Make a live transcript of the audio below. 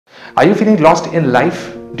Are you feeling lost in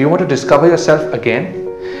life? Do you want to discover yourself again?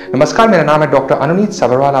 नमस्कार, मेरा नाम है doctor अनुनीत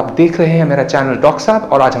Sabharwal. आप देख रहे हैं मेरा चैनल डॉक्टर साहब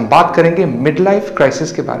और आज हम बात करेंगे मिड लाइफ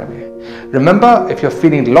क्राइसिस के बारे में। Remember, if you are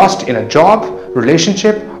feeling lost in a job,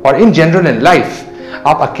 relationship और इन जनरल इन लाइफ,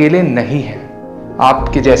 आप अकेले नहीं हैं।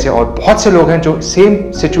 आपके जैसे और बहुत से लोग हैं जो सेम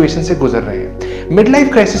सिचुएशन से गुजर रहे हैं। मिड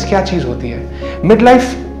लाइफ क्राइसिस क्या चीज होती है? मिड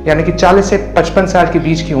लाइफ यानी कि 40 से 55 साल के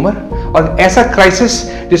बीच की उम्र, और ऐसा क्राइसिस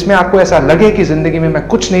जिसमें आपको ऐसा लगे कि जिंदगी में मैं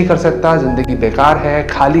कुछ नहीं कर सकता, जिंदगी बेकार है,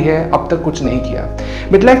 खाली है, अब तक कुछ नहीं किया।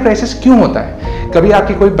 मिड लाइफ क्राइसिस क्यों होता है? कभी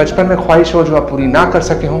आपकी कोई बचपन में ख्वाहिश हो जो आप पूरी ना कर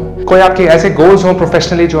सके हो, कोई आपके ऐसे गोल्स हो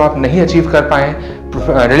प्रोफेशनली जो आप नहीं अचीव कर पाए,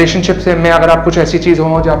 रिलेशनशिप से में अगर आप कुछ ऐसी चीज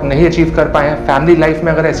हो जो आप नहीं अचीव कर पाए, फैमिली लाइफ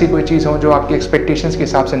में अगर ऐसी कोई चीज हो जो आपकी एक्सपेक्टेशंस के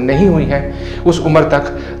हिसाब से नहीं हुई है उस उम्र तक,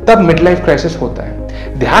 तब मिड लाइफ क्राइसिस होता है।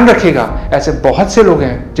 ध्यान रखिएगा, ऐसे बहुत से लोग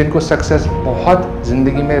हैं जिनको सक्सेस बहुत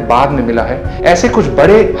जिंदगी में बाद में मिला है। ऐसे कुछ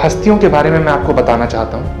बड़े हस्तियों के बारे में मैं आपको बताना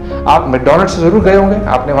चाहता हूँ। आप मैकडॉनल्ड्स से जरूर गए होंगे,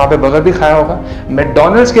 आपने वहां पे बर्गर भी खाया होगा।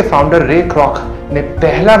 मैकडॉनल्ड्स के फाउंडर रे क्रॉक ने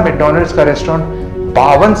पहला मैकडॉनल्ड्स का रेस्टोरेंट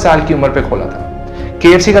 52 साल की उम्र पे खोला था।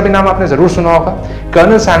 KFC का भी नाम आपने जरूर सुना होगा।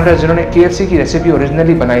 कर्नल सैंडर्स जिन्होंने KFC की रेसिपी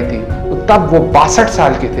ओरिजिनली बनाई थी, तो तब वो 62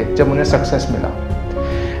 साल के थे जब उन्हें सक्सेस मिला।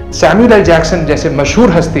 सैमुअल एल जैक्सन जैसे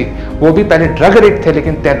मशहूर हस्ती, वो भी पहले ड्रग एडिक्ट थे,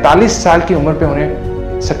 लेकिन 43 साल की उम्र पे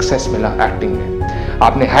उन्हें सक्सेस मिला एक्टिंग में।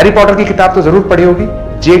 आपने हैरी पॉटर की किताब तो जरूर पढ़ी होगी।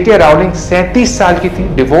 JK राउलिंग 37 साल की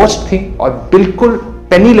थी, डिवोर्स्ड थी और बिल्कुल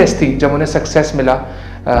पेनीलेस थी जब उन्हें सक्सेस मिला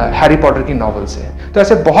हैरी पॉटर की नॉवल से। तो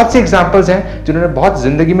ऐसे बहुत से एग्जांपल्स हैं जिन्होंने बहुत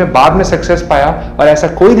जिंदगी में बाद में सक्सेस पाया, और ऐसा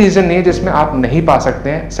कोई रीजन नहीं है जिसमें आप नहीं पा सकते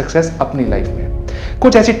हैं सक्सेस अपनी लाइफ में।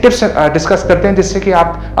 कुछ ऐसी टिप्स डिस्कस करते हैं जिससे कि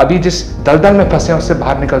आप अभी जिस दलदल में फंसे हैं उससे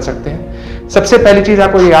बाहर निकल सकते हैं। सबसे पहली चीज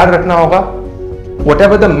आपको याद रखना होगा,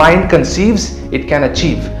 whatever the mind conceives, it can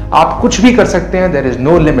achieve। आप कुछ भी कर सकते हैं, there is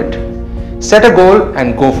no limit। Set a goal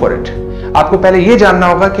and go for it। आपको पहले ये जानना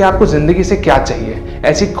होगा कि आपको जिंदगी से क्या चाहिए,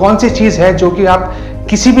 ऐसी कौन सी चीज है जो कि आप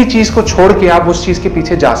किसी भी चीज को छोड़ के आप उस चीज के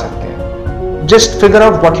पीछे जा सकते हैं। Just figure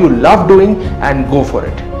out what you love doing and go for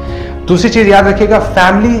it. दूसरी चीज याद रखिएगा,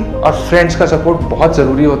 फैमिली और फ्रेंड्स का सपोर्ट बहुत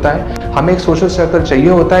जरूरी होता है। हमें एक सोशल सर्कल चाहिए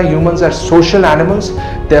होता है। Humans are social animals,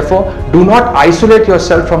 therefore do not isolate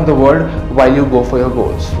yourself from the world while you go for your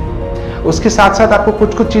goals. उसके साथ साथ आपको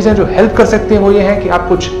कुछ कुछ चीजें जो हेल्प कर सकती हैं वो ये है कि आप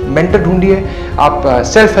कुछ मेंटर ढूंढिए, आप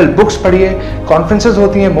सेल्फ हेल्प बुक्स पढ़िए, कॉन्फ्रेंसेस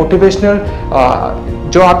होती हैं मोटिवेशनल,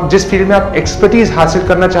 जो आप जिस फील्ड में आप एक्सपर्टीज हासिल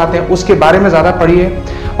करना चाहते हैं उसके बारे में ज़्यादा पढ़िए।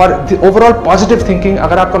 और ओवरऑल पॉजिटिव थिंकिंग,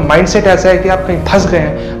 अगर आपका माइंडसेट ऐसा है कि आप कहीं फंस गए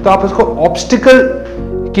हैं तो आप उसको ऑब्स्टिकल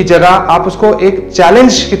की जगह आप उसको एक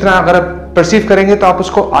चैलेंज की तरह अगर आप परसीव करेंगे तो आप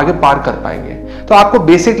उसको आगे पार कर पाएंगे। तो आपको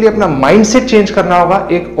बेसिकली अपना माइंडसेट चेंज करना होगा।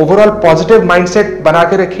 एक ओवरऑल पॉजिटिव माइंडसेट बना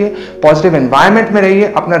के रखिए, पॉजिटिव एनवायरनमेंट में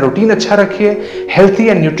रहिए, अपना रूटीन अच्छा रखिए, हेल्थी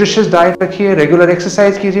एंड न्यूट्रिशियस डाइट रखिए, रेगुलर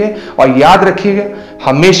एक्सरसाइज कीजिए, और याद रखिएगा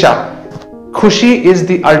हमेशा खुशी is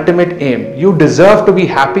the ultimate aim. You deserve to be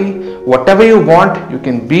happy. Whatever you want, you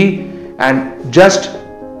can be, and just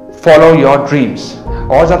follow your dreams.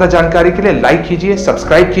 और ज्यादा जानकारी के लिए लाइक कीजिए,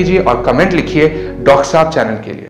 सब्सक्राइब कीजिए और कमेंट लिखिए डॉक्टर साहब चैनल के लिए।